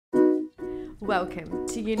Welcome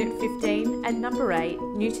to Unit 15 and Number 8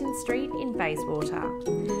 Newton Street in Bayswater.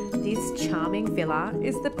 This charming villa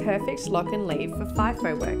is the perfect lock and leave for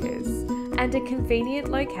FIFO workers and a convenient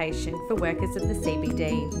location for workers of the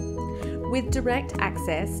CBD. With direct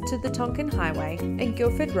access to the Tonkin Highway and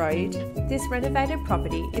Guilford Road, this renovated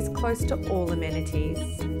property is close to all amenities.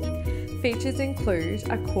 Features include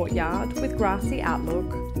a courtyard with grassy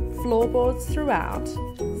outlook, floorboards throughout,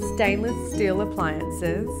 stainless steel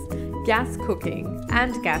appliances, gas cooking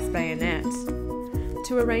and gas bayonet.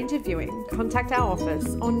 To arrange a viewing, contact our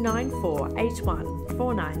office on 9481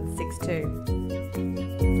 4962.